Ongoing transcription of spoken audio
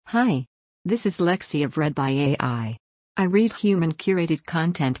Hi. This is Lexi of Read by AI. I read human curated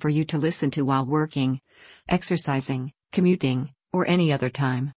content for you to listen to while working, exercising, commuting, or any other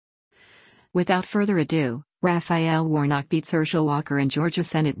time. Without further ado, Raphael Warnock beats Herschel Walker in Georgia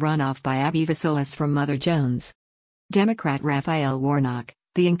Senate runoff by Abby Vasilis from Mother Jones. Democrat Raphael Warnock,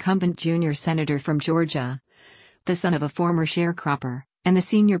 the incumbent junior senator from Georgia, the son of a former sharecropper, and the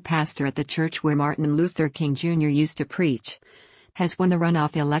senior pastor at the church where Martin Luther King Jr. used to preach, has won the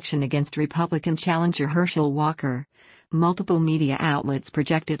runoff election against Republican challenger Herschel Walker, multiple media outlets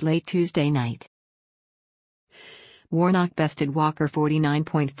projected late Tuesday night. Warnock bested Walker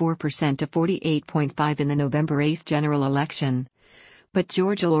 49.4% to 48.5% in the November 8 general election. But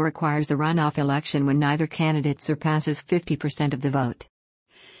Georgia law requires a runoff election when neither candidate surpasses 50% of the vote.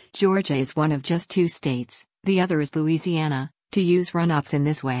 Georgia is one of just two states, the other is Louisiana, to use runoffs in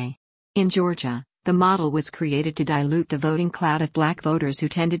this way. In Georgia, the model was created to dilute the voting cloud of black voters who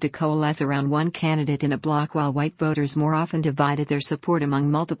tended to coalesce around one candidate in a block, while white voters more often divided their support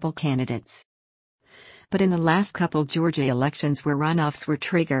among multiple candidates. But in the last couple Georgia elections where runoffs were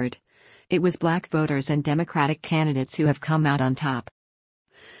triggered, it was black voters and Democratic candidates who have come out on top.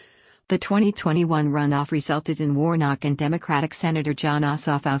 The 2021 runoff resulted in Warnock and Democratic Senator Jon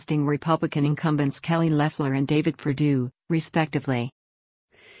Ossoff ousting Republican incumbents Kelly Loeffler and David Perdue, respectively.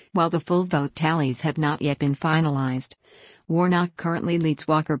 While the full vote tallies have not yet been finalized, Warnock currently leads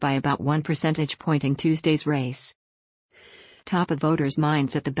Walker by about 1 percentage point in Tuesday's race. Top of voters'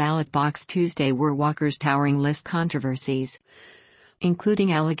 minds at the ballot box Tuesday were Walker's towering list controversies,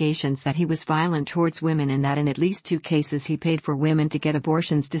 including allegations that he was violent towards women and that in at least 2 cases he paid for women to get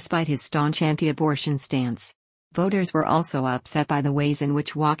abortions despite his staunch anti-abortion stance. Voters were also upset by the ways in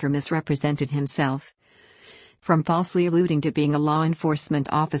which Walker misrepresented himself, from falsely alluding to being a law enforcement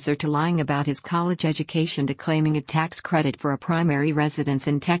officer to lying about his college education to claiming a tax credit for a primary residence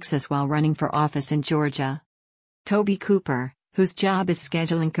in Texas while running for office in Georgia. Toby Cooper, whose job is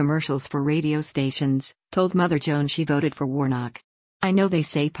scheduling commercials for radio stations, told Mother Jones she voted for Warnock. "I know they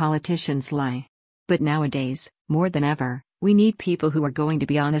say politicians lie. But nowadays, more than ever, we need people who are going to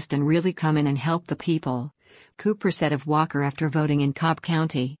be honest and really come in and help the people," Cooper said of Walker after voting in Cobb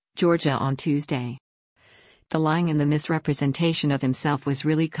County, Georgia on Tuesday. "The lying and the misrepresentation of himself was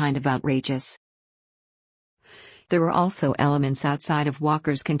really kind of outrageous." There were also elements outside of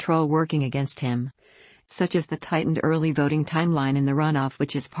Walker's control working against him, such as the tightened early voting timeline in the runoff,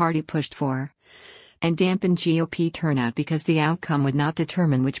 which his party pushed for, and dampened GOP turnout because the outcome would not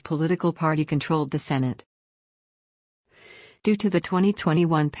determine which political party controlled the Senate. Due to the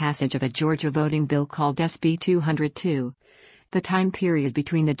 2021 passage of a Georgia voting bill called SB 202, the time period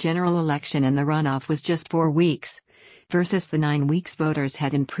between the general election and the runoff was just 4 weeks, versus the 9 weeks voters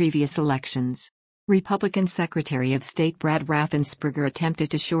had in previous elections. Republican Secretary of State Brad Raffensperger attempted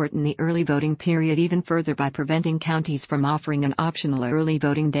to shorten the early voting period even further by preventing counties from offering an optional early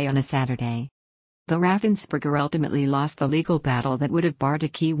voting day on a Saturday. Though Raffensperger ultimately lost the legal battle that would have barred a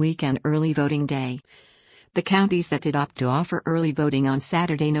key weekend early voting day, the counties that did opt to offer early voting on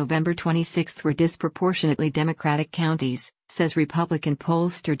Saturday, November 26 were disproportionately Democratic counties, says Republican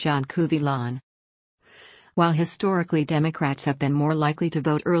pollster John Covilon. While historically Democrats have been more likely to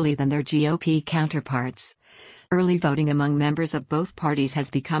vote early than their GOP counterparts, early voting among members of both parties has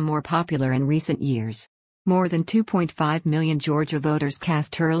become more popular in recent years. More than 2.5 million Georgia voters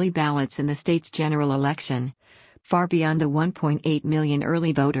cast early ballots in the state's general election, far beyond the 1.8 million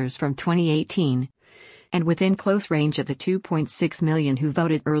early voters from 2018. And within close range of the 2.6 million who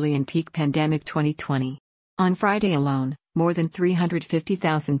voted early in peak pandemic 2020. On Friday alone, more than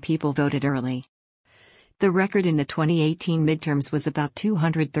 350,000 people voted early. The record in the 2018 midterms was about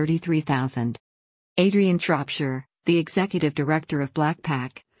 233,000. Adrian Shropshire, the executive director of Black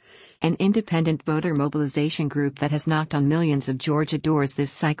PAC, an independent voter mobilization group that has knocked on millions of Georgia doors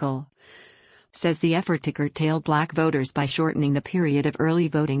this cycle, says the effort to curtail black voters by shortening the period of early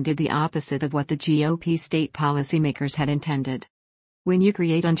voting did the opposite of what the GOP state policymakers had intended. When you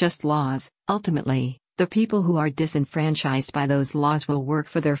create unjust laws, ultimately, the people who are disenfranchised by those laws will work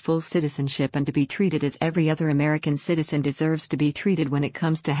for their full citizenship and to be treated as every other American citizen deserves to be treated when it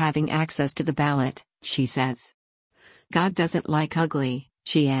comes to having access to the ballot, she says. God doesn't like ugly,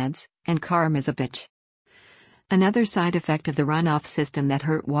 she adds, and karma's a bitch. Another side effect of the runoff system that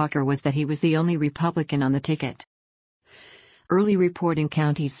hurt Walker was that he was the only Republican on the ticket. Early report in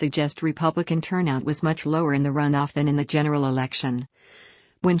counties suggest Republican turnout was much lower in the runoff than in the general election,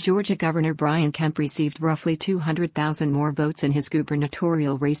 when Georgia Governor Brian Kemp received roughly 200,000 more votes in his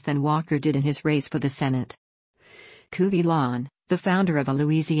gubernatorial race than Walker did in his race for the Senate. Covilon, the founder of a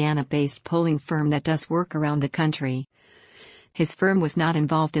Louisiana-based polling firm that does work around the country, His firm was not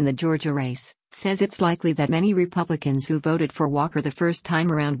involved in the Georgia race, says it's likely that many Republicans who voted for Walker the first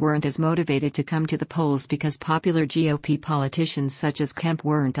time around weren't as motivated to come to the polls because popular GOP politicians such as Kemp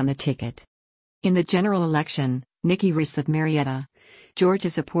weren't on the ticket. In the general election, Nikki Reese of Marietta, Georgia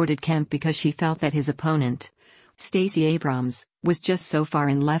supported Kemp because she felt that his opponent, Stacey Abrams, was just so far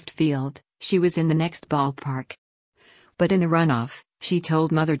in left field, she was in the next ballpark. But in the runoff, she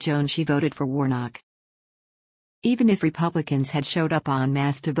told Mother Jones she voted for Warnock. Even if Republicans had showed up en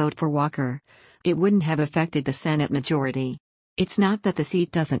masse to vote for Walker, it wouldn't have affected the Senate majority. It's not that the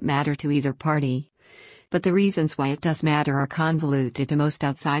seat doesn't matter to either party, but the reasons why it does matter are convoluted to most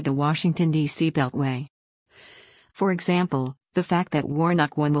outside the Washington, D.C. beltway. For example, the fact that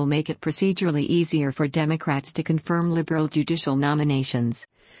Warnock won will make it procedurally easier for Democrats to confirm liberal judicial nominations,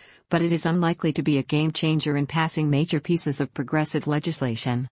 but it is unlikely to be a game-changer in passing major pieces of progressive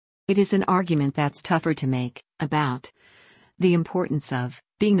legislation. It is an argument that's tougher to make, about the importance of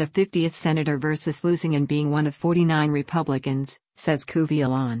being the 50th senator versus losing and being one of 49 Republicans, says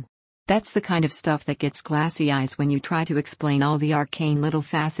Kuvialan. That's the kind of stuff that gets glassy eyes when you try to explain all the arcane little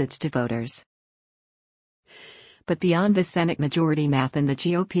facets to voters. But beyond the Senate majority math and the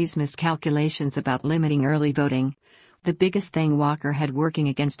GOP's miscalculations about limiting early voting, the biggest thing Walker had working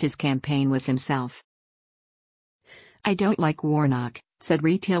against his campaign was himself. "I don't like Warnock," said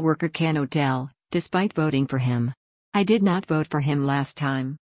retail worker Ken Odell, despite voting for him. "I did not vote for him last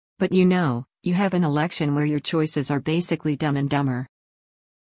time. But you have an election where your choices are basically Dumb and Dumber."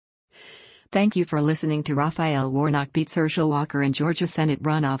 Thank you for listening to Raphael Warnock Beats Herschel Walker in Georgia Senate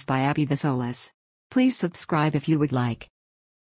Runoff by Abby Vasolis. Please subscribe if you would like.